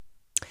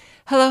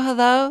Hello,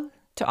 hello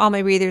to all my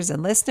readers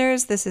and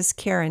listeners. This is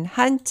Karen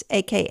Hunt,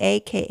 aka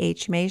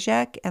KH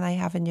Majek, and I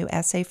have a new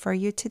essay for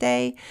you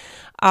today.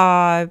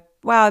 I've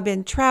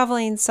been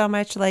traveling so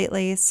much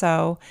lately,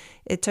 so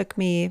it took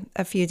me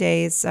a few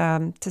days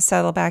to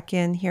settle back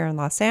in here in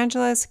Los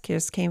Angeles.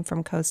 Just came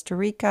from Costa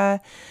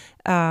Rica.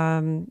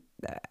 Um,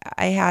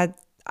 I had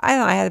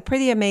I had a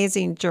pretty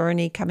amazing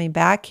journey coming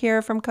back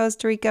here from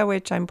Costa Rica,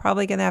 which I'm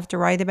probably going to have to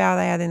write about.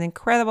 I had an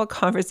incredible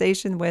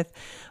conversation with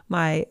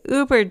my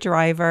Uber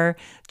driver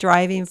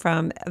driving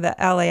from the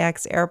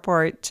LAX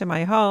airport to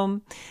my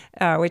home,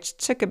 which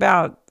took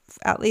about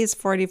at least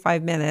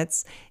 45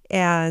 minutes.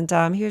 And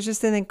he was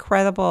just an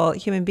incredible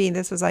human being.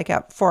 This was like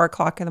at 4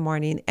 o'clock in the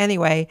morning.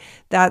 Anyway,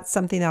 that's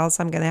something else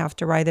I'm going to have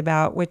to write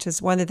about, which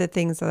is one of the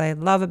things that I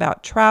love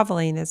about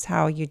traveling is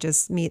how you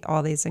just meet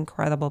all these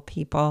incredible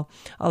people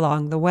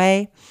along the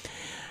way.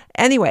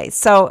 Anyway,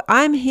 so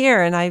I'm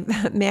here and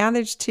I've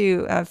managed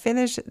to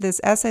finish this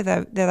essay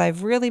that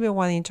I've really been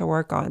wanting to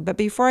work on. But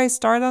before I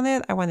start on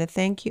it, I want to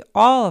thank you,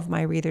 all of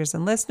my readers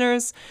and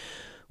listeners.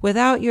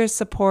 Without your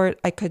support,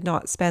 I could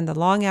not spend the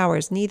long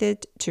hours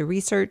needed to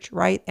research,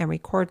 write, and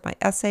record my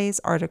essays,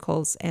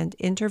 articles, and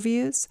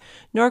interviews,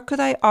 nor could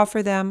I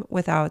offer them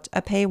without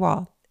a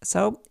paywall.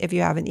 So if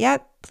you haven't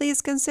yet, please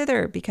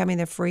consider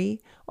becoming a free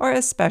or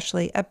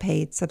especially a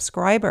paid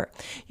subscriber.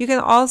 You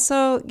can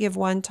also give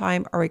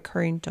one-time or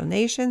recurring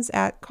donations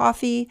at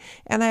Ko-fi,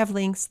 and I have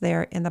links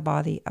there in the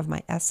body of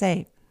my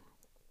essay.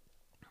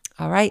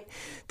 All right,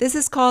 this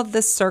is called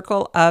The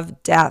Circle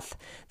of Death,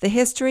 the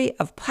history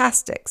of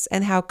plastics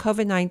and how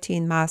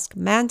COVID-19 mask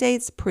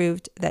mandates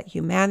proved that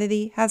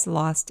humanity has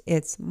lost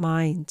its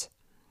mind.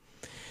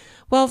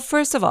 Well,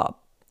 first of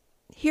all,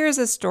 here's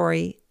a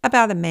story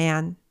about a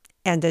man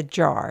and a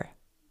jar.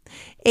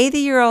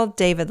 80-year-old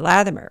David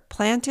Latimer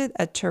planted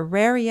a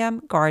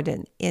terrarium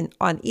garden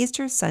on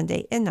Easter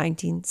Sunday in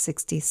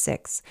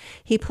 1966.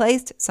 He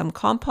placed some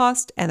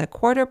compost and a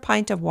quarter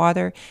pint of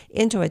water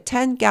into a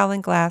 10-gallon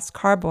glass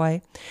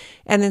carboy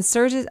and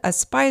inserted a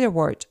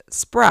spiderwort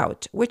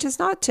sprout, which is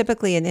not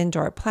typically an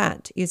indoor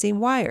plant, using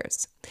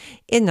wires.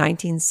 In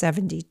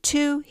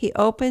 1972, he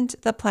opened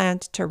the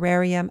plant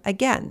terrarium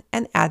again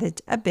and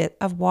added a bit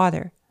of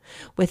water.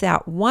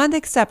 Without one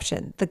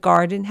exception, the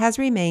garden has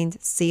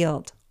remained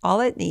sealed. All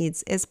it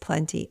needs is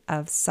plenty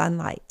of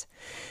sunlight.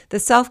 The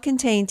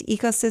self-contained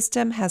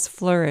ecosystem has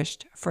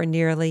flourished for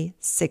nearly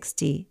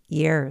 60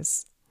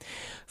 years.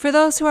 For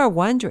those who are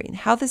wondering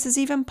how this is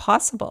even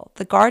possible,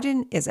 the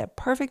garden is a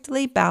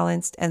perfectly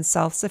balanced and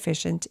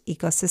self-sufficient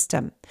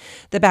ecosystem.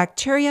 The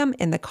bacterium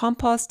in the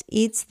compost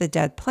eats the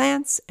dead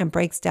plants and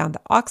breaks down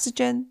the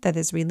oxygen that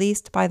is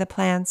released by the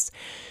plants,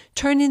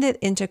 turning it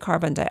into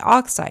carbon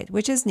dioxide,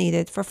 which is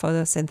needed for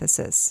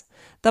photosynthesis.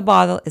 The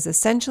bottle is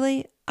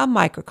essentially a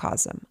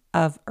microcosm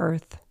of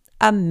Earth.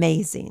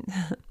 Amazing.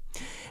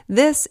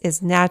 This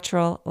is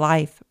natural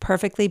life,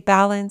 perfectly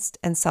balanced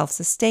and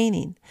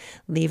self-sustaining.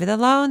 Leave it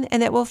alone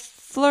and it will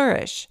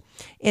flourish.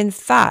 In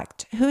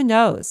fact, who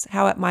knows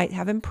how it might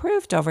have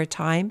improved over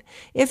time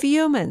if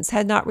humans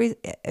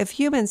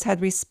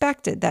had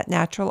respected that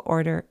natural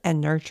order and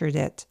nurtured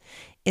it.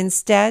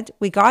 Instead,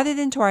 we got it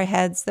into our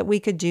heads that we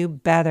could do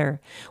better.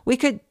 We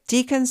could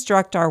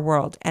deconstruct our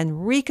world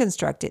and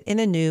reconstruct it in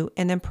a new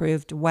and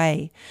improved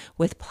way.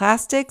 With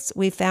plastics,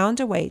 we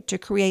found a way to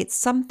create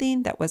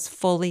something that was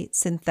fully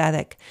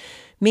synthetic,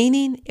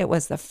 meaning it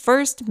was the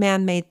first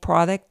man-made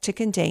product to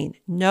contain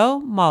no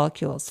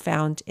molecules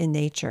found in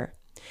nature.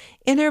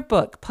 In her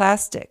book,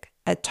 Plastic,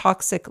 A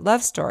Toxic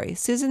Love Story,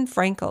 Susan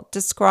Frankel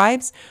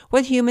describes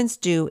what humans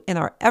do in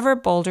our ever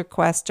bolder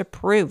quest to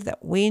prove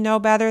that we know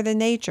better than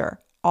nature,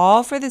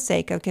 all for the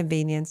sake of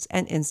convenience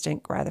and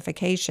instant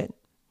gratification.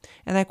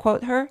 And I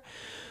quote her,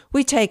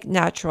 "We take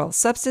natural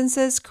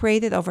substances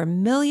created over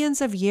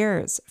millions of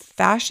years,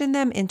 fashion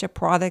them into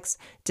products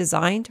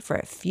designed for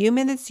a few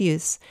minutes'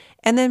 use,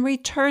 and then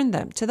return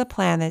them to the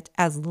planet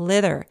as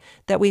litter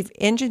that we've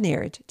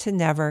engineered to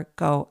never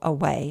go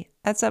away."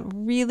 That's a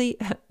really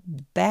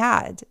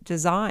bad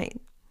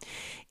design.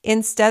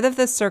 Instead of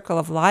the circle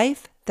of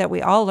life that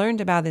we all learned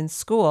about in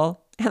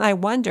school, and I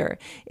wonder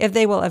if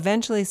they will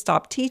eventually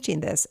stop teaching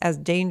this as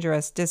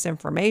dangerous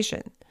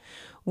disinformation,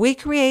 we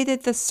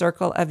created the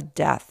circle of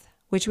death,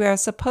 which we are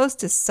supposed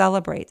to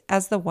celebrate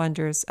as the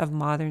wonders of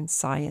modern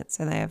science.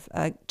 And I have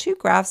two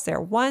graphs there,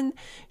 one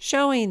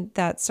showing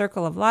that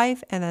circle of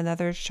life and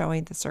another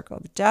showing the circle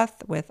of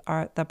death with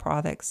the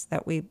products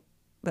that we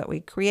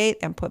create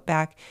and put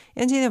back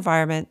into the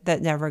environment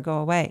that never go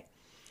away.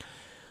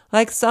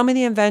 Like so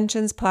many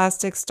inventions,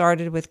 plastic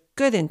started with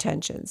good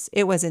intentions.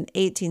 It was in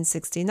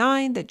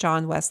 1869 that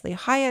John Wesley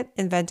Hyatt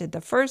invented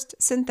the first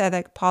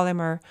synthetic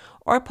polymer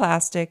or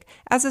plastic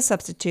as a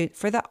substitute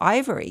for the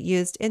ivory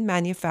used in the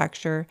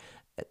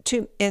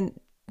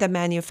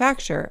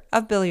manufacture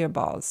of billiard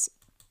balls.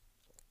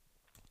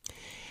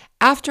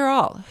 After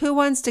all, who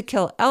wants to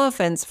kill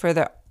elephants for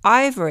their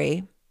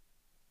ivory?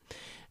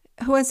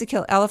 Who wants to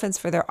kill elephants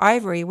for their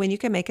ivory when you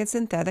can make a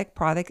synthetic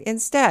product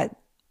instead?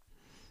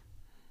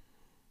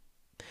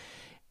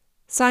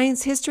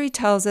 Science history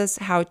tells us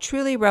how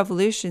truly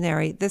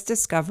revolutionary this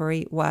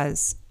discovery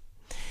was.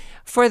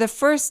 For the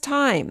first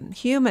time,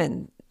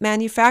 human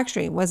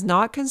manufacturing was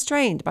not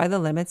constrained by the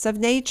limits of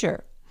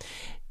nature.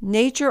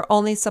 Nature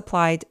only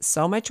supplied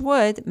so much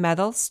wood,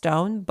 metal,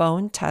 stone,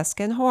 bone, tusk,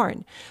 and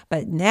horn.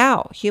 But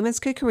now humans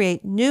could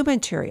create new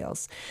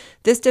materials.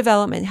 This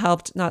development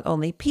helped not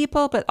only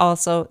people, but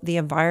also the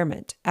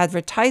environment.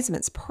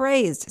 Advertisements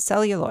praised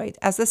celluloid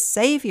as the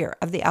savior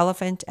of the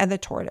elephant and the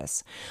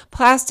tortoise.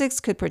 Plastics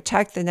could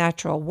protect the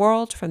natural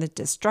world from the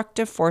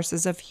destructive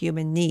forces of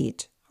human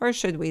need, or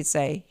should we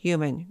say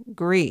human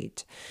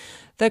greed.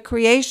 The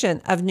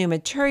creation of new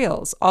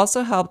materials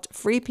also helped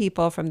free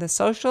people from the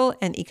social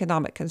and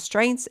economic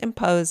constraints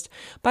imposed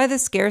by the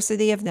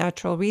scarcity of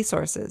natural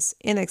resources.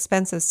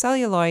 Inexpensive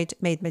celluloid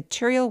made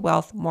material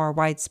wealth more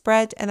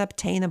widespread and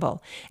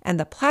obtainable, and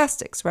the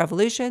plastics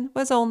revolution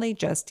was only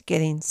just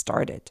getting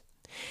started.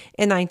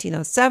 In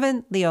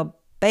 1907, Leo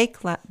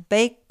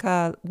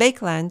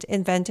Baekeland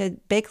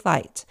invented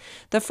Bakelite,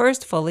 the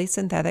first fully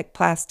synthetic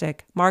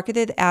plastic.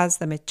 Marketed as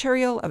the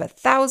material of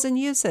 1,000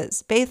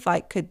 uses,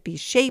 Bakelite could be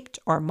shaped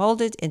or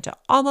molded into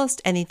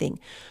almost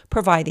anything,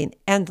 providing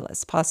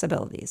endless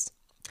possibilities.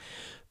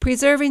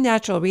 Preserving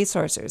natural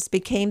resources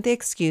became the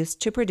excuse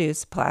to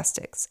produce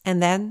plastics.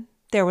 And then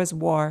there was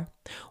war.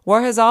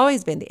 War has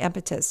always been the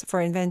impetus for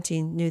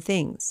inventing new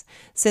things.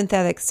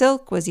 Synthetic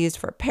silk was used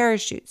for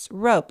parachutes,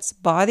 ropes,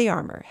 body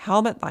armor,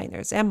 helmet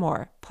liners, and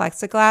more.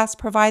 Plexiglass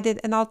provided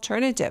an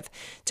alternative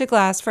to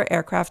glass for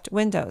aircraft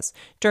windows.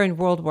 During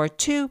World War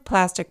II,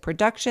 plastic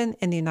production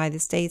in the United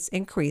States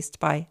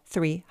increased by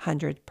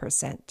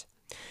 300%.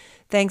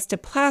 Thanks to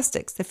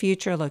plastics, the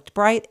future looked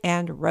bright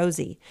and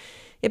rosy.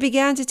 It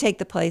began to take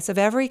the place of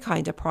every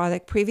kind of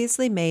product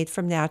previously made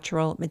from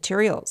natural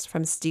materials.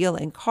 From steel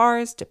in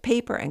cars to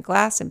paper and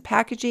glass in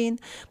packaging,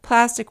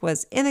 plastic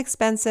was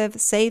inexpensive,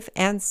 safe,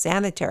 and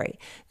sanitary.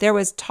 There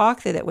was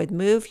talk that it would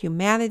move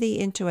humanity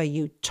into a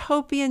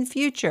utopian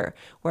future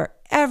where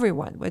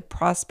everyone would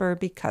prosper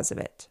because of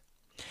it.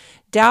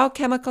 Dow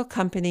Chemical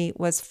Company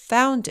was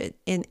founded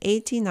in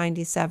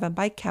 1897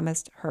 by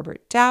chemist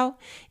Herbert Dow.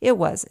 It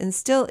was and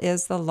still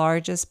is the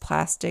largest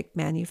plastic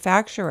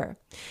manufacturer.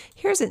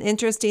 Here's an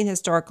interesting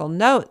historical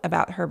note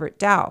about Herbert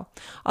Dow.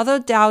 Although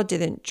Dow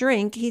didn't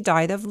drink, he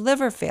died of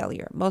liver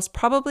failure, most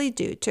probably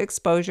due to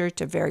exposure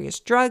to various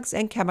drugs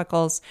and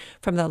chemicals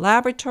from the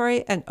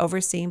laboratory and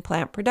overseeing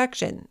plant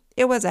production.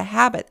 It was a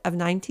habit of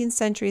 19th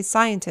century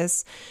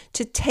scientists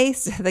to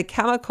taste the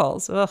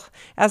chemicals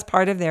as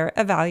part of their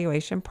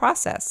evaluation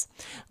process.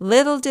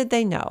 Little did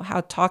they know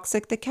how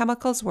toxic the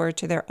chemicals were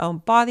to their own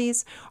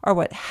bodies or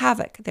what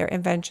havoc their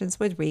inventions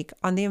would wreak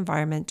on the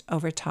environment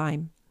over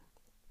time.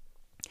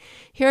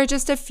 Here are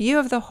just a few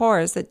of the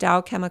horrors that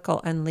Dow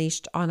Chemical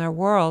unleashed on our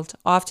world,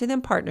 often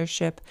in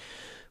partnership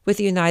with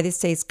the United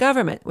States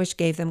government, which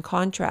gave them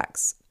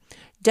contracts.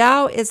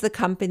 Dow is the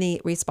company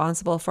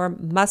responsible for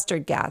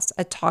mustard gas,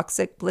 a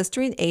toxic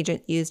blistering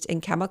agent used in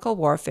chemical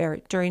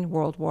warfare during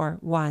World War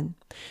I.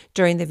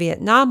 During the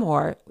Vietnam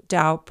War,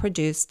 Dow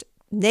produced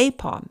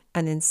napalm,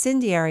 an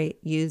incendiary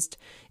used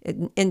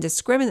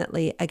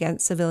indiscriminately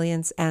against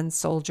civilians and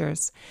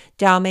soldiers.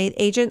 Dow made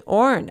Agent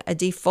Orange, a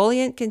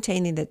defoliant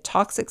containing the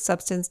toxic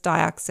substance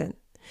dioxin.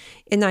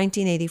 In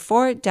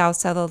 1984, Dow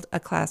settled a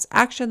class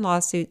action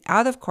lawsuit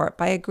out of court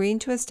by agreeing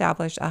to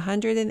establish a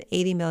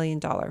 $180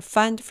 million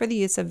fund for the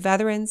use of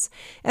veterans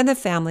and the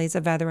families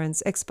of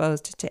veterans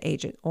exposed to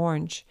Agent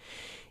Orange.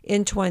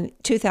 In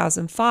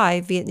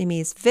 2005,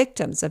 Vietnamese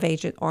victims of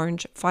Agent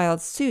Orange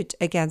filed suit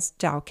against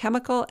Dow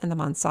Chemical and the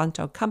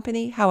Monsanto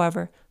Company.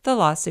 However, the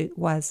lawsuit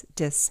was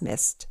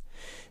dismissed.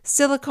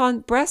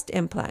 Silicone breast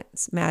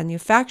implants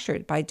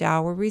manufactured by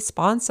Dow were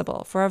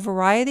responsible for a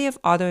variety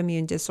of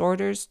autoimmune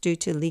disorders due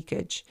to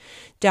leakage.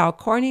 Dow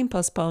Corning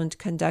postponed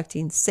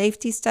conducting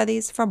safety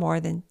studies for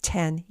more than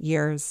 10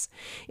 years.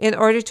 In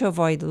order to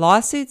avoid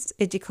lawsuits,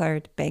 it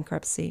declared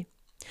bankruptcy.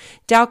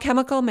 Dow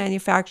Chemical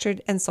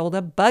manufactured and sold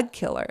a bug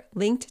killer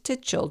linked to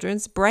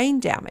children's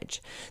brain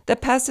damage. The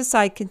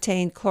pesticide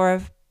contained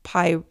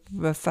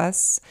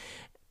chlorpyrifos,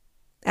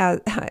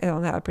 I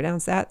don't know how to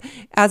pronounce that,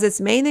 as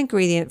its main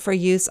ingredient for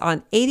use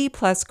on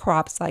 80-plus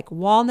crops like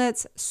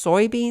walnuts,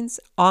 soybeans,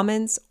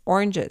 almonds,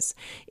 oranges.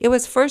 It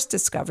was first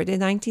discovered in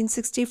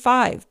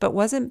 1965, but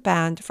wasn't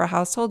banned for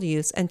household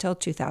use until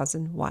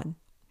 2001.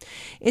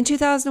 In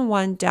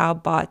 2001, Dow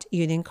bought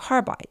Union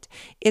Carbide.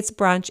 Its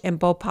branch in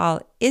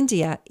Bhopal,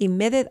 India,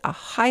 emitted a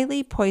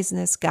highly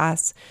poisonous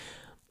gas,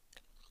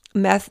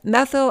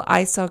 methyl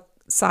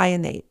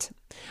isocyanate.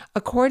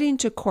 According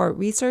to court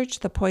research,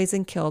 the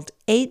poison killed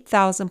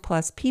 8,000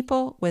 plus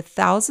people, with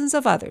thousands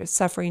of others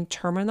suffering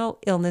terminal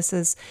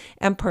illnesses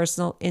and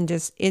personal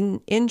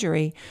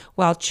injury,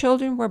 while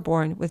children were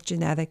born with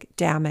genetic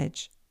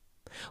damage.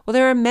 Well,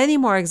 there are many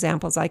more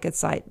examples I could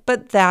cite,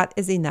 but that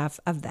is enough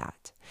of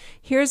that.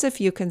 Here's a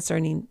few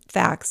concerning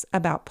facts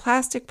about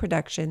plastic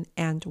production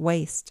and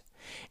waste.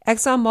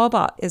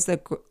 ExxonMobil is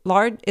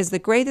the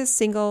greatest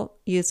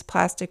single-use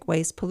plastic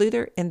waste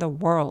polluter in the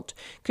world,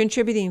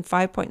 contributing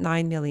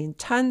 5.9 million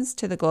tons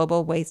to the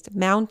global waste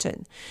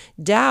mountain.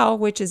 Dow,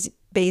 which is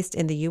based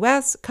in the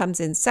U.S., comes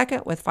in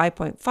second with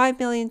 5.5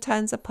 million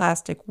tons of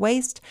plastic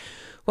waste,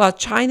 while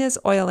China's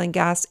oil and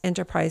gas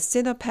enterprise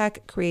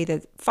Sinopec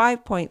created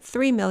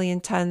 5.3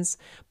 million tons.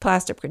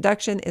 Plastic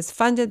production is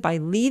funded by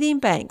leading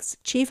banks.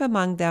 Chief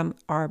among them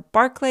are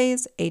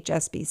Barclays,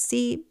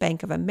 HSBC,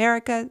 Bank of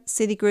America,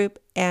 Citigroup,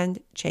 and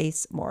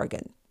Chase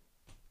Morgan.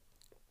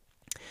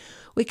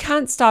 We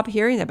can't stop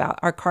hearing about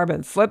our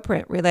carbon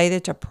footprint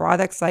related to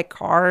products like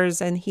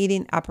cars and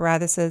heating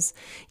apparatuses,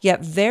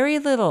 yet very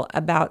little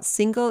about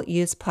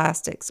single-use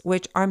plastics,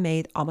 which are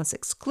made almost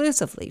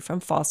exclusively from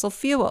fossil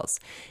fuels,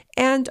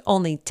 and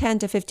only 10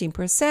 to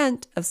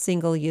 15% of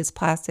single-use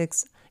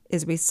plastics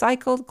is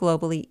recycled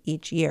globally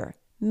each year.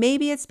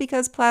 Maybe it's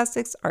because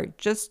plastics are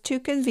just too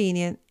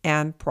convenient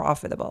and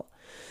profitable.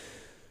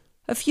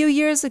 A few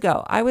years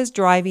ago, I was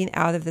driving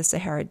out of the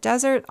Sahara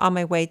Desert on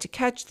my way to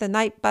catch the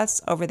night bus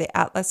over the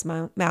Atlas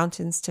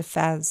Mountains to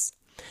Fez.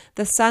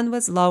 The sun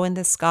was low in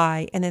the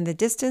sky, and in the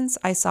distance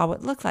I saw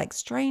what looked like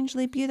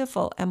strangely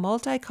beautiful and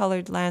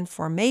multicolored land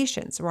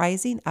formations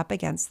rising up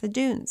against the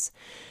dunes.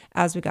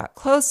 As we got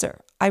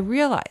closer, I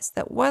realized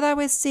that what I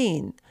was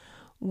seeing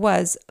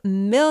was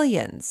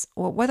millions,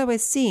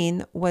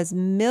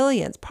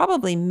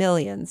 probably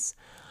millions,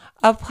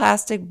 of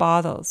plastic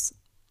bottles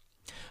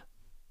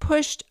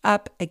pushed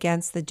up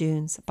against the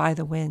dunes by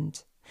the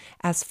wind.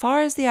 As far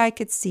as the eye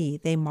could see,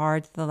 they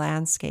marred the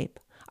landscape.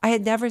 I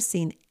had never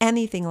seen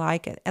anything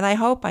like it, and I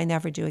hope I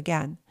never do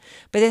again,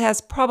 but it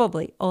has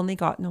probably only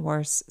gotten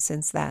worse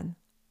since then.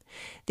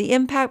 The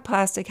impact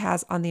plastic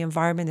has on the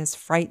environment is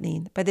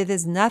frightening, but it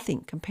is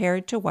nothing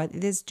compared to what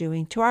it is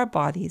doing to our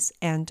bodies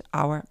and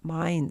our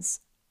minds.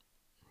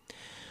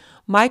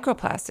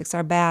 Microplastics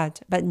are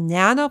bad, but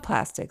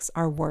nanoplastics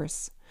are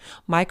worse.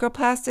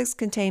 Microplastics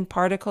contain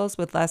particles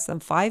with less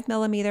than 5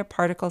 millimeter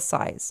particle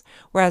size,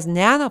 whereas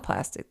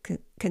nanoplastics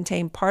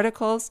contain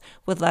particles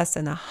with less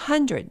than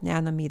 100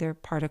 nanometer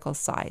particle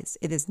size.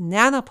 It is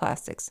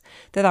nanoplastics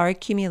that are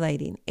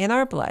accumulating in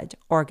our blood,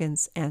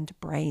 organs, and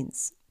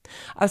brains.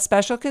 Of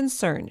special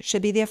concern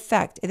should be the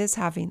effect it is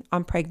having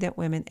on pregnant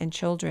women and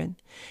children.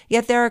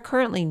 Yet there are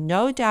currently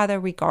no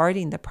data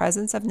regarding the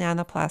presence of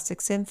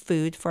nanoplastics in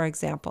food, for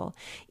example,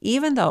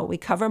 even though we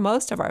cover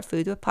most of our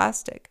food with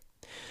plastic.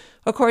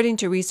 According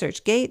to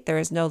ResearchGate, there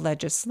is no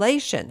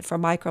legislation for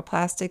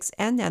microplastics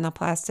and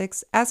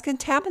nanoplastics as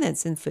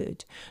contaminants in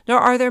food, nor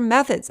are there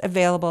methods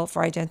available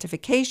for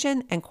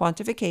identification and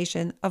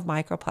quantification of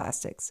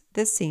microplastics.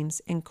 This seems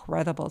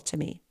incredible to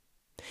me.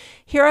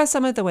 Here are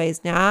some of the ways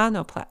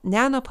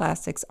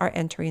nanoplastics are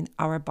entering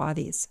our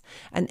bodies.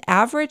 An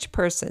average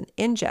person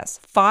ingests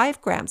 5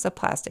 grams of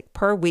plastic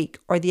per week,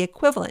 or the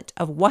equivalent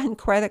of 1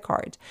 credit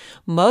card.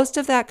 Most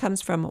of that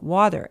comes from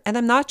water, and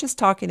I'm not just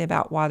talking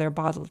about water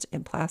bottled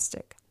in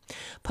plastic.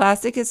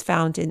 Plastic is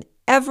found in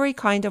every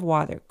kind of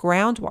water: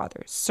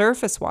 groundwater,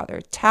 surface water,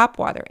 tap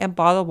water, and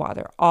bottled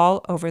water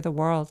all over the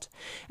world.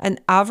 An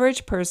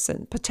average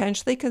person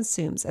potentially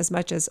consumes as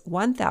much as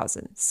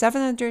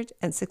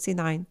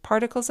 1,769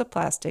 particles of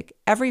plastic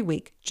every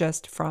week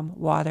just from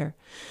water.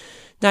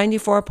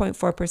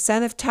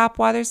 94.4% of tap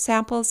water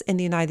samples in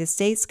the United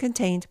States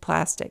contained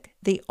plastic.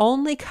 The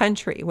only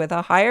country with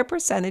a higher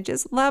percentage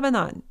is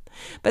Lebanon,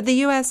 but the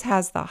U.S.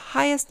 has the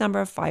highest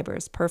number of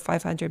fibers per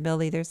 500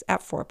 milliliters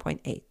at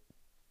 4.8.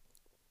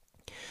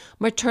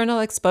 Maternal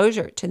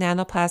exposure to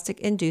nanoplastic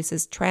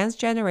induces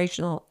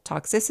transgenerational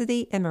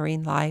toxicity in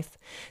marine life.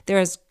 There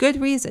is good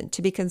reason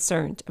to be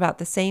concerned about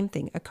the same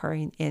thing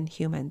occurring in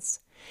humans.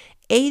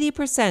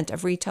 80%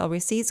 of retail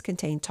receipts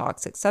contain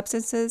toxic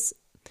substances.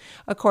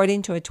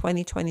 According to a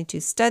 2022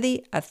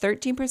 study, a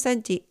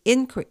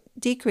 13%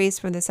 decrease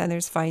from the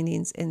center's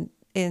findings in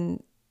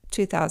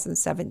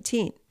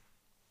 2017.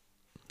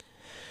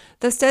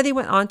 The study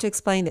went on to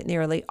explain that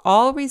nearly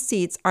all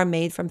receipts are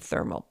made from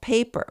thermal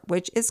paper,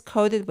 which is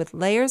coated with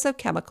layers of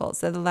chemicals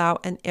that allow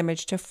an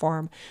image to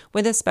form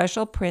when a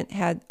special print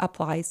head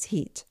applies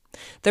heat.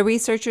 The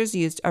researchers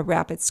used a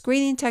rapid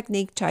screening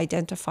technique to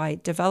identify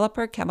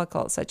developer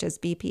chemicals such as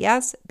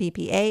BPS,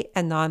 BPA,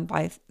 and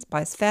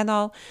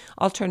non-bisphenol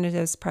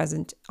alternatives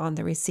present on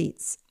the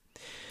receipts.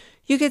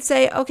 You could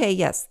say, okay,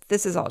 yes,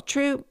 this is all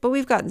true, but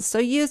we've gotten so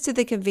used to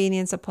the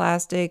convenience of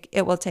plastic,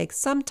 it will take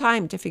some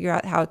time to figure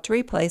out how to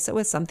replace it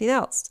with something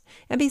else.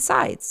 And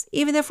besides,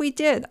 even if we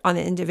did, on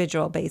an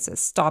individual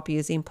basis, stop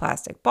using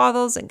plastic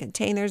bottles and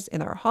containers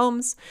in our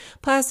homes,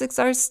 plastics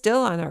are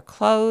still on our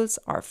clothes,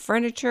 our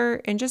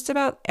furniture, and just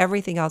about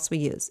everything else we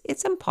use.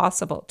 It's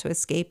impossible to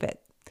escape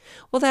it.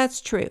 Well, that's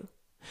true.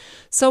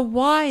 So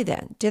why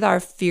then did our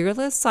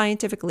fearless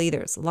scientific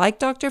leaders, like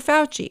Dr.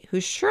 Fauci,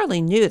 who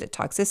surely knew the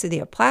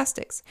toxicity of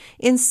plastics,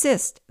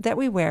 insist that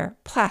we wear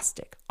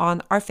plastic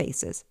on our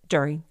faces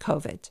during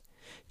COVID?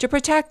 To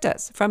protect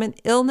us from an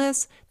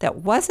illness that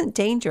wasn't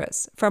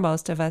dangerous for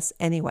most of us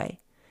anyway.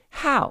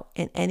 How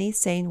in any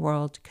sane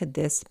world could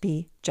this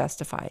be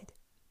justified?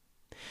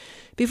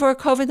 Before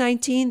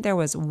COVID-19,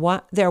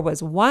 there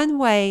was one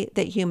way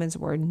that humans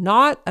were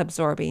not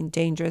absorbing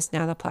dangerous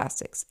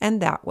nanoplastics,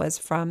 and that was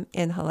from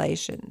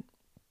inhalation.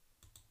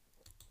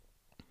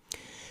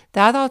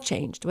 That all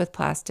changed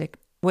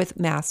with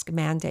mask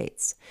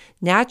mandates.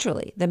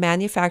 Naturally, the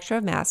manufacture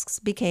of masks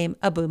became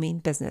a booming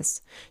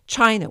business.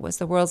 China was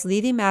the world's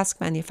leading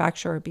mask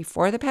manufacturer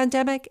before the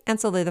pandemic and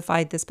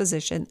solidified this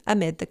position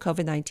amid the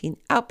COVID-19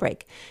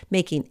 outbreak,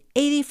 making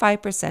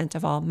 85%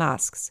 of all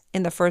masks.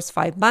 In the first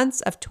 5 months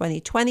of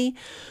 2020,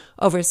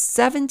 over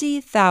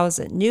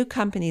 70,000 new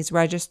companies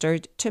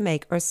registered to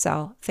make or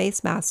sell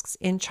face masks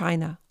in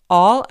China,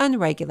 all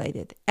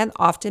unregulated and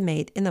often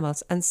made in the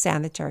most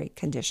unsanitary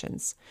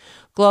conditions.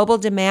 Global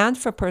demand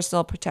for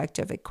personal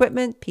protective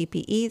equipment,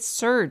 PPE,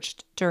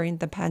 surged during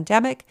the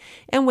pandemic,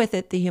 and with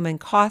it, the human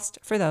cost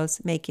for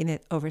those making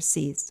it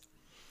overseas.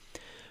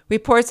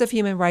 Reports of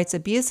human rights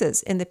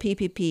abuses in the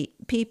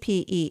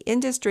PPE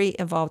industry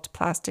involved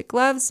plastic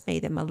gloves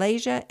made in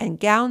Malaysia and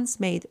gowns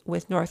made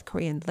with North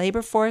Korean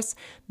labor force.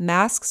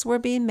 Masks were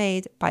being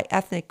made by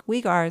ethnic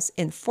Uyghurs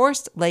in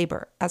forced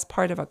labor as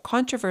part of a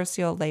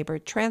controversial labor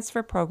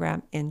transfer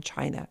program in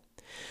China.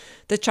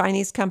 The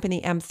Chinese company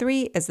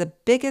M3 is the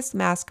biggest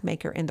mask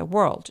maker in the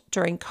world.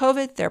 During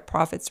COVID, their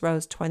profits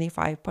rose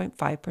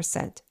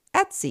 25.5%.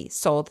 Etsy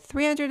sold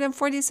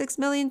 $346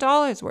 million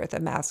worth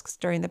of masks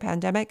during the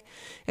pandemic,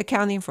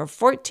 accounting for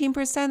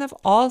 14% of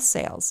all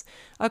sales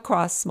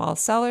across small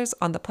sellers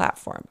on the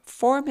platform.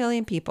 4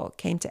 million people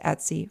came to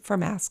Etsy for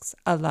masks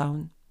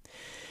alone.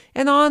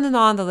 And on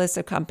the list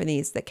of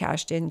companies that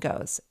cashed in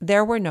goes.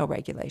 There were no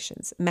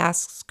regulations.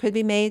 Masks could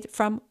be made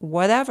from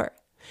whatever.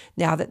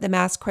 Now that the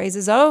mask craze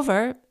is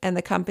over and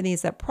the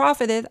companies that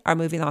profited are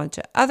moving on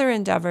to other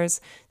endeavors,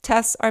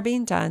 tests are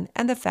being done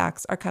and the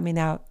facts are coming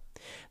out.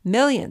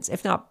 Millions,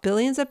 if not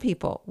billions of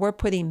people were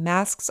putting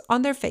masks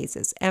on their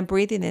faces and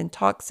breathing in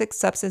toxic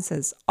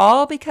substances,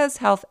 all because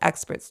health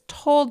experts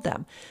told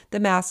them the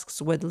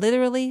masks would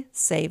literally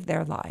save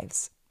their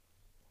lives.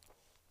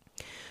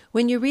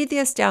 When you read the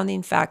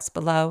astounding facts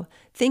below,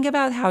 think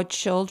about how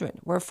children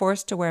were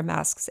forced to wear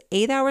masks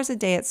 8 hours a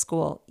day at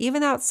school,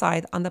 even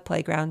outside on the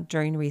playground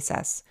during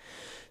recess.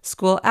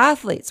 School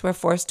athletes were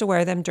forced to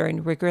wear them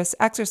during rigorous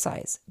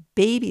exercise.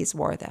 Babies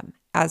wore them,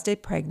 as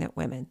did pregnant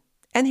women.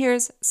 And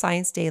here's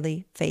Science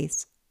Daily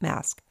face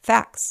mask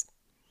facts.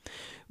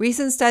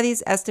 Recent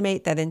studies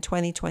estimate that in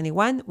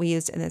 2021, we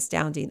used an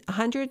astounding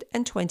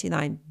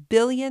 129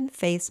 billion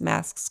face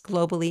masks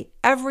globally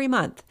every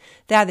month.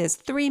 That is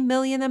 3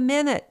 million a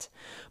minute.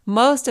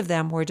 Most of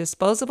them were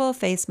disposable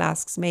face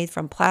masks made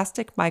from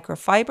plastic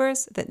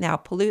microfibers that now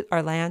pollute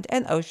our land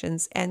and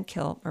oceans and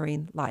kill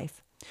marine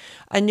life.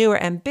 A newer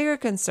and bigger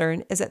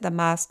concern is that the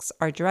masks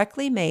are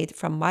directly made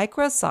from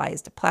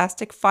micro-sized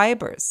plastic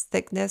fibers,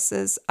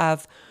 thicknesses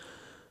of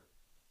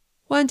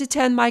 1 to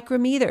 10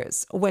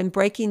 micrometers. When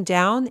breaking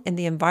down in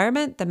the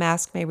environment, the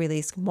mask may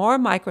release more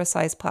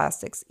micro-sized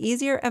plastics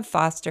easier and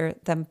faster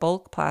than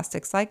bulk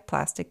plastics like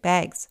plastic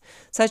bags.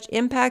 Such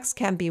impacts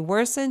can be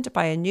worsened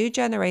by a new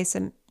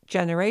generation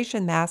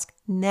mask,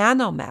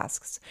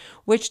 nanomasks,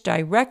 which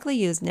directly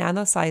use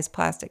nano-sized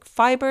plastic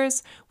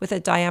fibers with a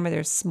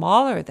diameter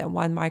smaller than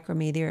 1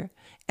 micrometer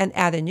and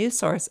add a new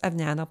source of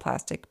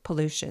nanoplastic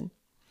pollution.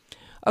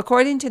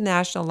 According to the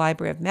National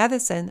Library of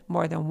Medicine,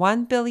 more than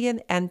 1 billion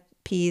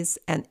NPs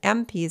and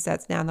MPs,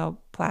 that's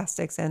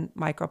nanoplastics and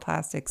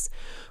microplastics,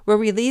 were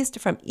released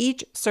from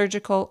each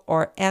surgical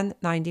or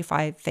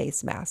N95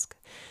 face mask.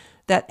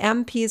 That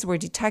MPs were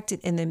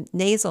detected in the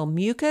nasal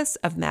mucus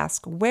of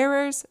mask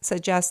wearers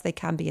suggests they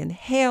can be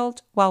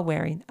inhaled while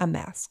wearing a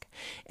mask.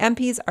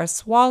 MPs are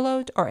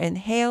swallowed or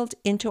inhaled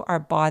into our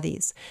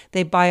bodies.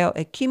 They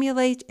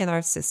bioaccumulate in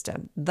our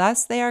system.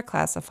 Thus, they are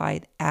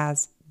classified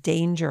as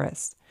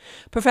dangerous.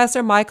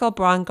 Professor Michael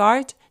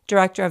Braungart,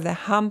 director of the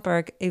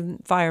Hamburg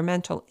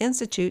Environmental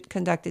Institute,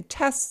 conducted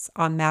tests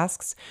on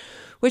masks,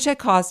 which had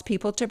caused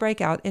people to break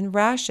out in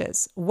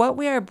rashes. What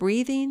we are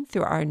breathing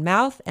through our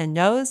mouth and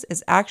nose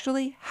is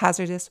actually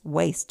hazardous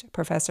waste,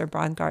 Professor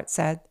Braungart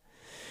said.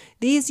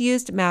 These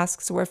used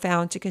masks were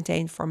found to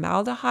contain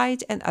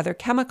formaldehyde and other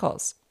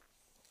chemicals.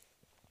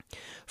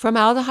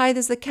 Formaldehyde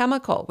is the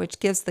chemical which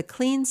gives the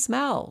clean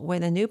smell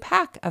when a new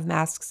pack of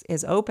masks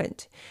is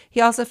opened. He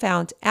also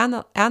found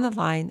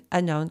aniline,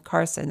 a known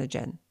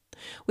carcinogen.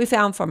 We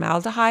found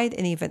formaldehyde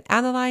and even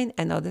aniline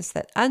and noticed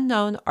that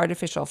unknown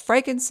artificial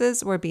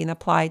fragrances were being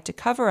applied to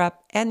cover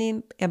up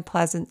any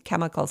unpleasant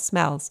chemical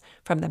smells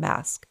from the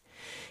mask.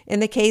 In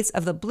the case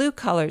of the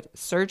blue-colored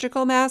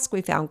surgical mask,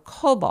 we found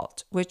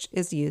cobalt, which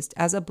is used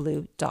as a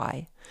blue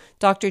dye.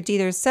 Dr.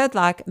 Dieter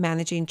Sedlak,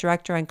 managing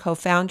director and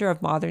co-founder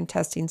of Modern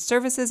Testing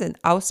Services in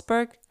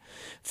Augsburg,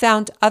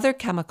 found other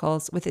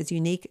chemicals with his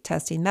unique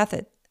testing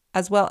method.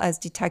 As well as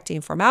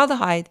detecting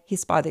formaldehyde, he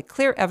spotted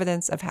clear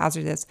evidence of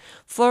hazardous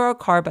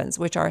fluorocarbons,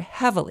 which are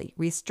heavily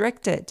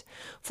restricted.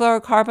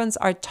 Fluorocarbons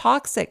are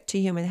toxic to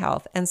human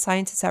health, and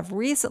scientists have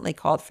recently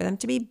called for them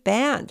to be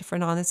banned for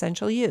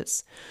non-essential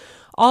use.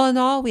 All in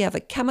all, we have a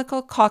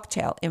chemical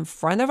cocktail in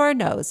front of our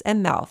nose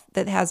and mouth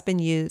that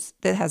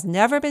has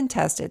never been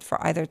tested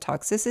for either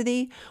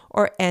toxicity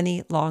or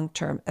any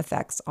long-term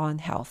effects on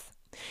health.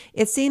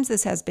 It seems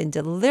this has been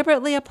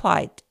deliberately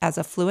applied as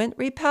a fluid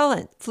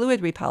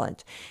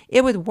repellent.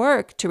 It would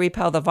work to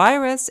repel the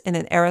virus in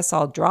an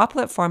aerosol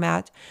droplet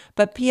format,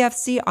 but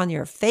PFC on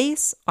your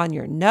face, on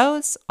your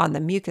nose, on the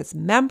mucous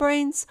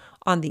membranes,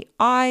 on the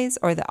eyes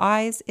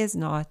is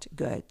not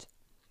good.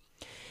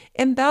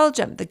 In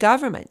Belgium, the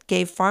government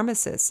gave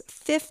pharmacists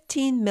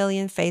 15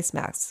 million face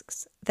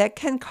masks that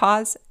can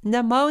cause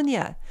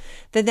pneumonia.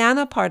 The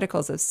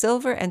nanoparticles of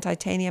silver and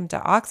titanium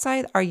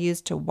dioxide are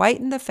used to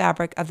whiten the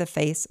fabric of the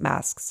face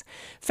masks.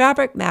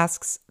 Fabric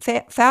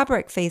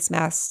face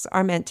masks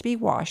are meant to be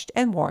washed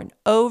and worn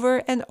over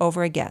and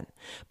over again.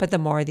 But the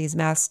more these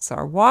masks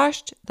are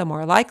washed, the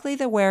more likely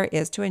the wearer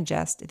is to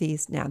ingest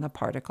these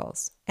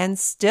nanoparticles. And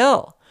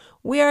still,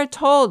 we are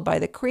told by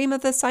the cream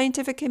of the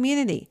scientific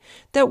community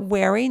that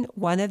wearing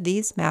one of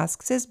these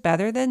masks is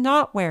better than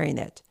not wearing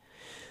it.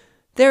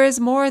 There is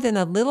more than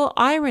a little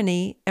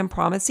irony in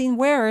promising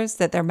wearers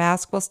that their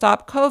mask will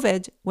stop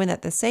COVID when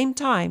at the same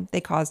time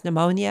they cause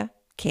pneumonia,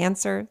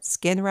 cancer,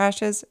 skin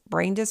rashes,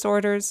 brain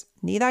disorders.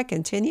 Need I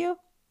continue?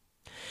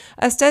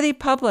 A study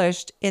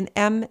published in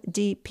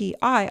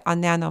MDPI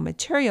on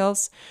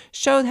nanomaterials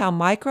showed how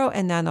micro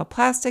and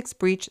nanoplastics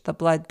breach the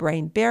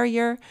blood-brain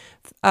barrier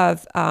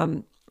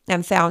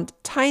and found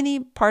tiny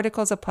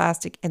particles of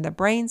plastic in the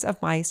brains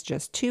of mice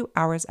just 2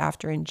 hours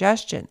after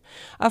ingestion,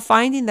 a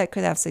finding that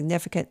could have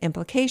significant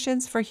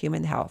implications for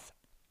human health.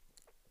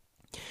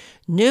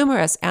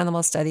 Numerous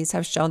animal studies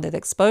have shown that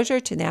exposure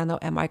to nano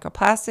and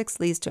microplastics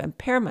leads to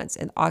impairments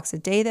in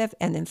oxidative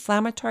and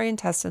inflammatory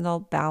intestinal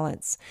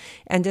balance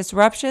and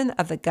disruption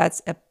of the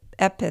gut's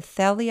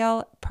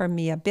epithelial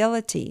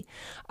permeability.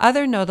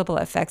 Other notable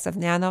effects of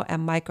nano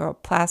and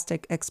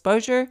microplastic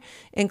exposure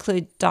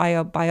include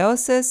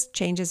dysbiosis,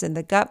 changes in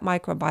the gut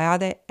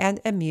microbiota, and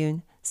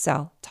immune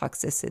cell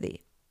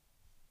toxicity.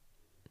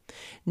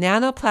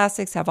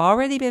 Nanoplastics have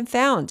already been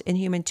found in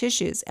human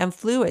tissues and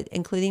fluid,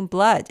 including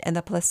blood and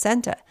the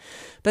placenta,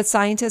 but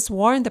scientists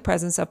warned the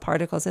presence of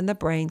particles in the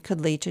brain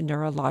could lead to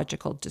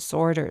neurological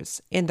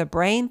disorders. In the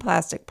brain,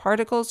 plastic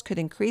particles could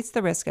increase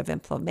the risk of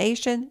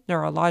inflammation,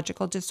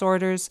 neurological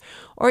disorders,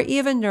 or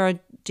even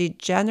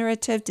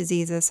neurodegenerative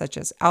diseases such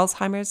as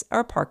Alzheimer's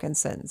or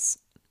Parkinson's.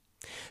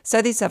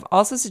 Studies have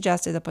also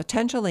suggested a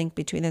potential link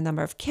between the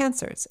number of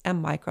cancers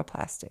and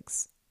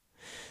microplastics.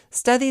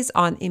 Studies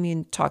on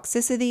immune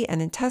toxicity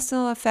and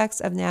intestinal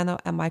effects of nano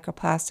and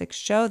microplastics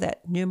show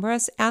that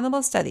numerous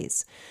animal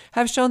studies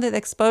have shown that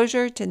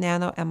exposure to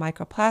nano and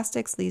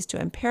microplastics leads to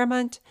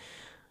impairment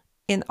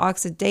in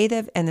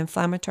oxidative and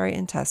inflammatory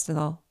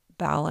intestinal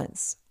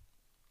balance.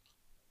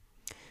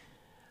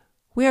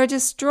 We are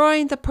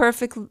destroying the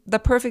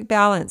perfect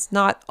balance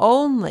not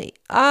only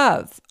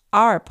of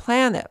our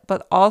planet,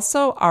 but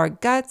also our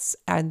guts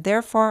and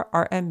therefore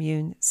our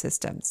immune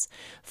systems.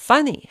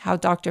 Funny how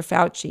Dr.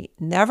 Fauci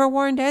never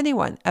warned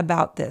anyone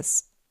about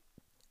this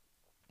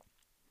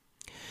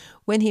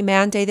when he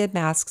mandated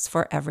masks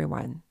for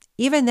everyone.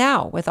 Even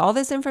now, with all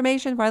this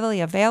information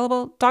readily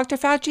available, Dr.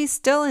 Fauci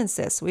still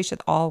insists we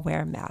should all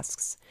wear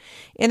masks.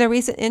 In a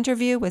recent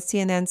interview with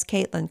CNN's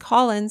Caitlin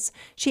Collins,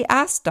 she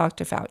asked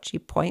Dr. Fauci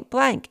point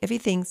blank if he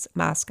thinks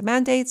mask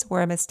mandates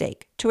were a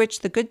mistake, to which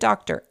the good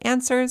doctor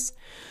answers,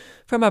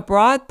 "From a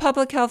broad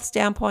public health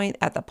standpoint,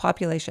 at the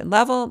population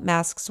level,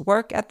 masks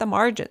work at the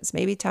margins,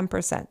 maybe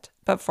 10%.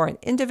 But for an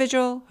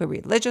individual who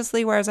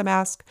religiously wears a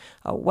mask,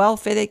 a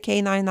well-fitted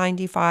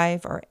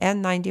K995 or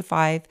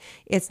N95,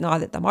 it's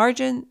not at the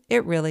margin.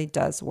 It really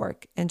does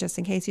work." And just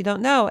in case you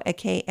don't know, a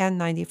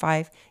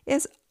KN95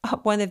 is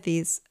one of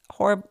these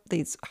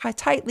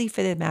tightly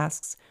fitted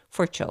masks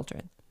for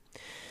children.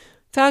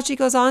 Fauci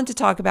goes on to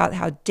talk about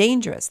how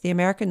dangerous the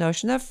American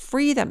notion of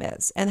freedom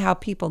is and how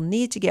people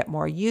need to get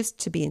more used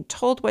to being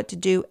told what to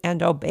do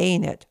and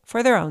obeying it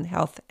for their own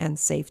health and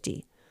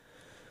safety.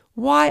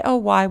 Why, oh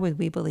why would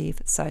we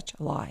believe such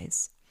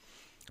lies?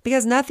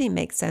 Because nothing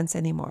makes sense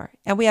anymore,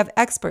 and we have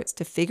experts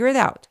to figure it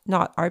out,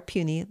 not our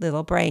puny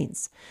little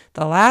brains.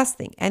 The last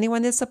thing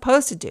anyone is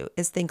supposed to do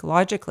is think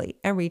logically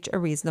and reach a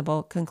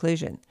reasonable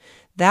conclusion.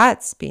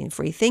 That's being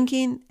free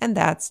thinking, and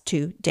that's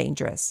too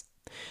dangerous.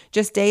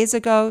 Just days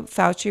ago,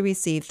 Fauci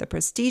received the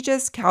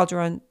prestigious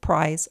Calderon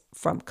Prize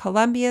from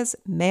Columbia's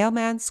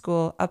Mailman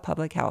School of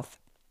Public Health.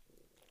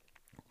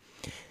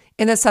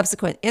 In a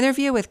subsequent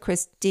interview with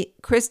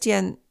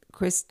Christian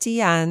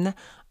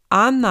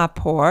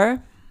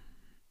Amanpour,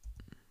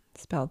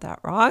 spelled that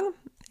wrong,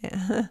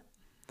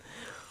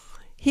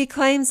 he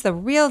claims the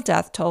real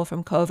death toll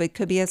from COVID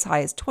could be as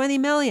high as 20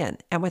 million,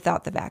 and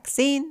without the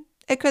vaccine,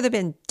 it could have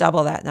been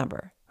double that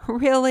number.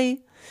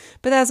 Really?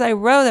 But as I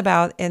wrote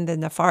about in the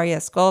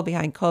nefarious goal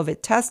behind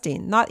COVID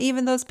testing, not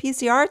even those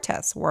PCR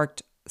tests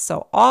worked.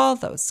 So all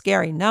those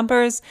scary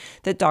numbers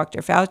that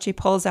Dr. Fauci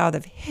pulls out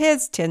of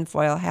his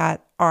tinfoil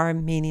hat are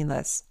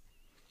meaningless.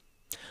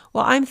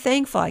 Well, I'm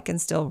thankful I can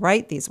still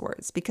write these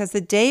words because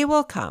the day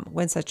will come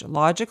when such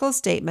logical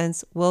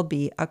statements will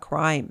be a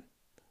crime.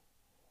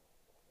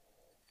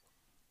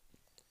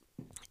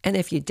 And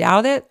if you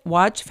doubt it,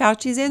 watch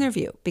Fauci's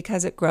interview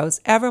because it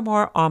grows ever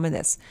more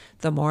ominous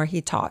the more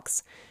he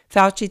talks.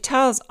 Fauci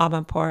tells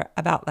Amanpour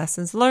about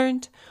lessons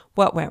learned,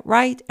 what went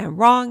right and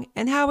wrong,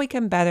 and how we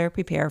can better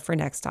prepare for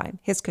next time.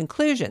 His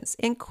conclusions,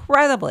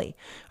 incredibly,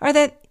 are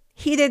that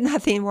he did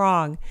nothing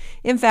wrong.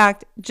 In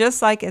fact,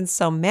 just like in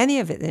so many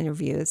of his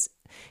interviews,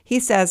 he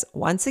says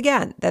once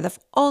again that if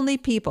only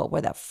people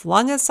would have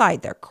flung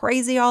aside their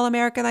crazy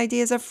all-American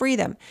ideas of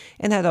freedom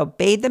and had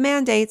obeyed the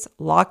mandates,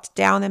 locked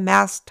down and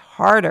masked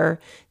harder,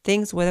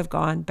 things would have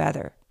gone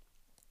better.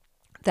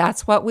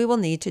 That's what we will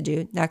need to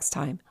do next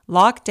time.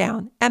 Lock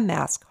down and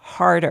mask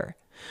harder.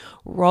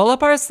 Roll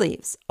up our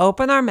sleeves,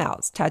 open our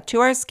mouths, tattoo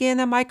our skin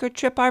and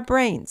microchip our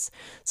brains,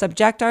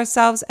 subject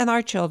ourselves and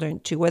our children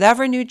to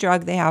whatever new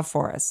drug they have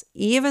for us,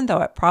 even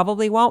though it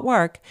probably won't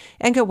work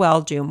and could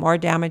well do more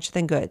damage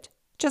than good.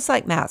 Just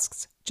like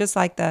masks, just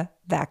like the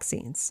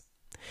vaccines.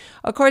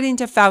 According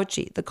to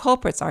Fauci, the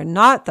culprits are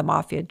not the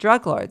mafia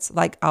drug lords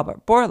like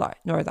Albert Bourla,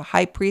 nor the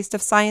high priest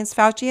of science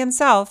Fauci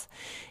himself,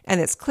 and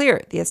it's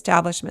clear the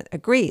establishment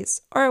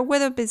agrees, or it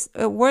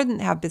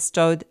wouldn't have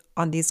bestowed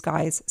on these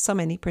guys so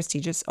many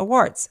prestigious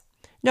awards.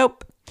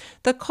 Nope.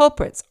 The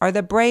culprits are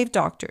the brave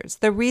doctors,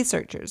 the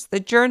researchers, the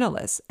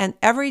journalists, and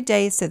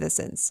everyday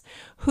citizens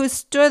who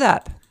stood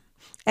up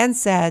and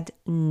said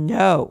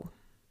no,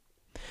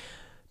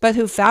 but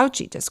who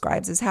Fauci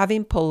describes as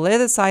having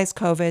politicized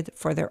COVID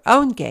for their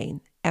own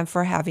gain and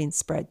for having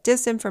spread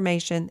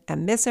disinformation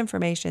and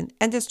misinformation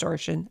and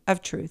distortion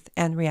of truth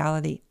and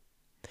reality.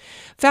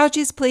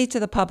 Fauci's plea to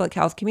the public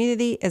health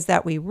community is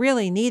that we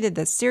really needed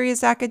this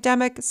serious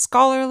academic,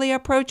 scholarly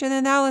approach and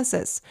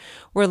analysis.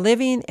 We're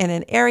living in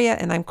an area,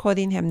 and I'm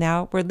quoting him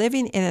now, we're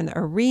living in an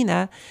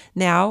arena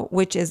now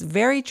which is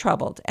very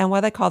troubled and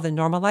what I call the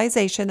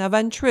normalization of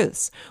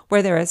untruths,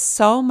 where there is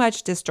so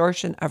much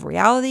distortion of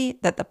reality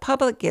that the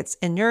public gets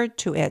inured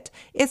to it.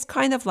 It's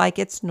kind of like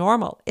it's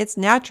normal. It's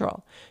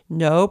natural.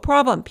 No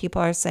problem,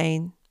 people are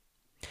saying.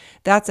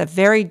 That's a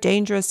very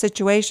dangerous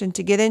situation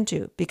to get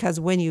into because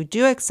when you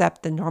do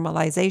accept the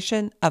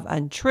normalization of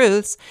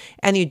untruths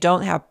and you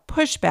don't have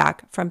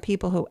pushback from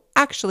people who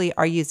actually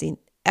are using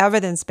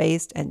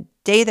evidence-based and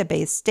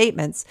data-based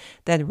statements,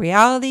 then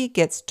reality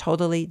gets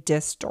totally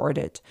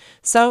distorted.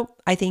 So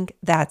I think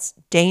that's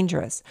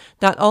dangerous,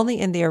 not only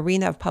in the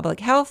arena of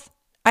public health.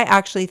 I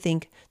actually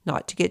think,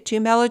 not to get too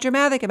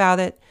melodramatic about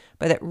it,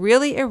 but it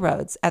really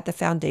erodes at the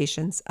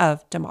foundations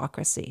of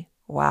democracy.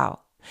 Wow.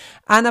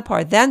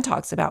 Amanpour then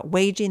talks about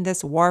waging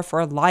this war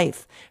for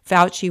life.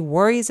 Fauci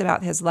worries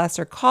about his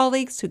lesser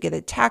colleagues who get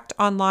attacked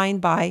online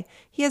by,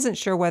 he isn't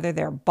sure whether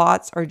they're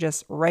bots or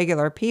just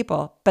regular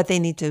people, but they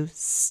need to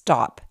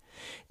stop.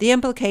 The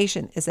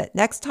implication is that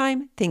next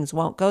time, things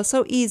won't go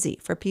so easy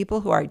for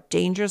people who are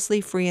dangerously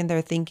free in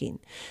their thinking.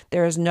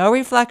 There is no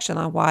reflection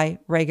on why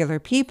regular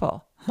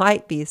people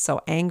might be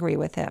so angry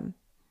with him.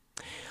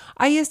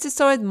 I used to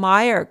so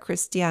admire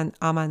Christiane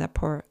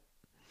Amanpour.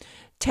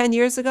 10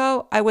 years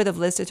ago, I would have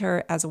listed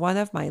her as one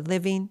of my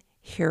living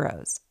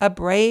heroes, a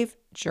brave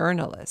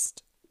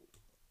journalist.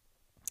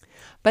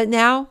 But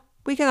now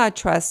we cannot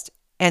trust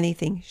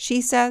anything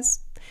she says,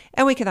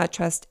 and we cannot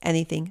trust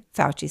anything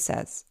Fauci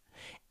says.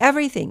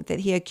 Everything that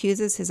he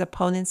accuses his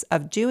opponents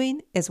of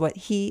doing is what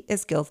he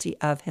is guilty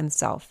of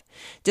himself.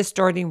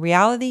 Distorting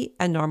reality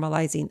and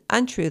normalizing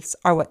untruths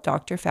are what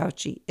Dr.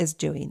 Fauci is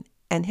doing,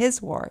 and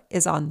his war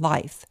is on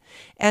life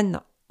and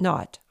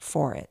not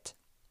for it.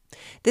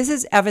 This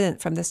is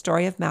evident from the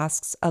story of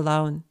masks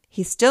alone.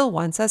 He still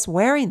wants us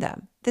wearing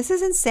them. This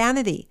is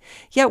insanity.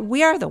 Yet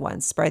we are the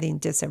ones spreading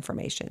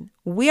disinformation.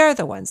 We are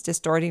the ones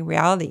distorting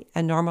reality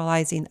and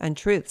normalizing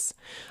untruths.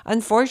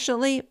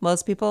 Unfortunately,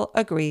 most people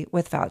agree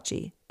with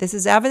Fauci. This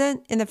is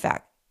evident in the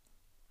fact.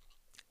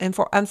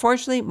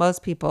 Unfortunately,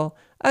 most people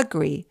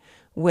agree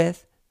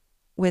with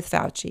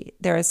Fauci.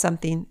 There is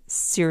something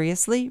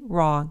seriously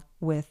wrong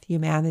with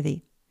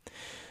humanity.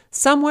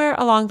 Somewhere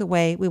along the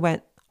way, we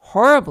went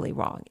horribly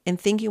wrong in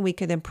thinking we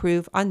could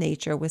improve on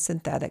nature with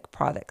synthetic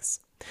products.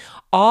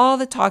 All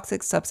the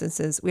toxic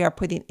substances we are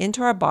putting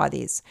into our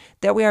bodies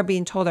that we are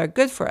being told are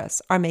good for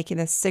us are making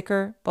us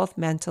sicker, both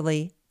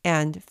mentally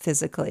and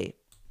physically.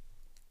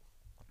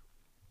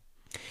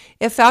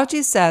 If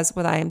Fauci says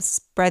what I am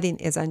spreading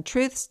is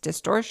untruths,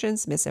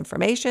 distortions,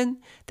 misinformation,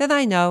 then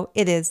I know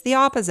it is the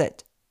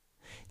opposite.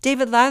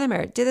 David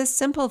Latimer did a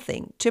simple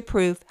thing to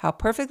prove how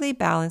perfectly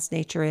balanced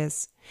nature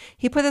is.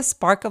 He put a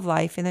spark of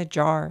life in a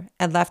jar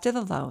and left it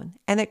alone,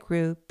 and it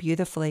grew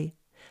beautifully.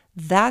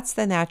 That's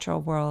the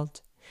natural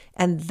world,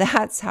 and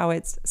that's how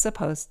it's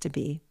supposed to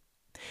be.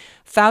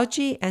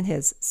 Fauci and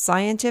his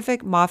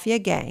scientific mafia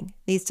gang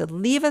needs to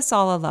leave us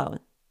all alone,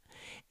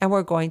 and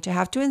we're going to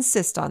have to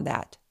insist on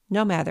that,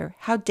 no matter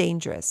how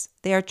dangerous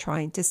they are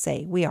trying to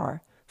say we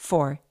are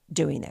for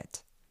doing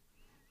it.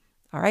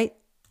 All right,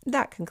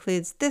 that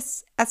concludes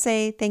this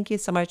essay. Thank you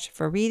so much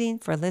for reading,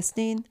 for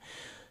listening.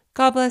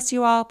 God bless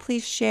you all.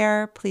 Please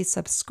share, please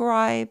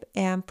subscribe,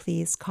 and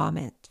please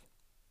comment.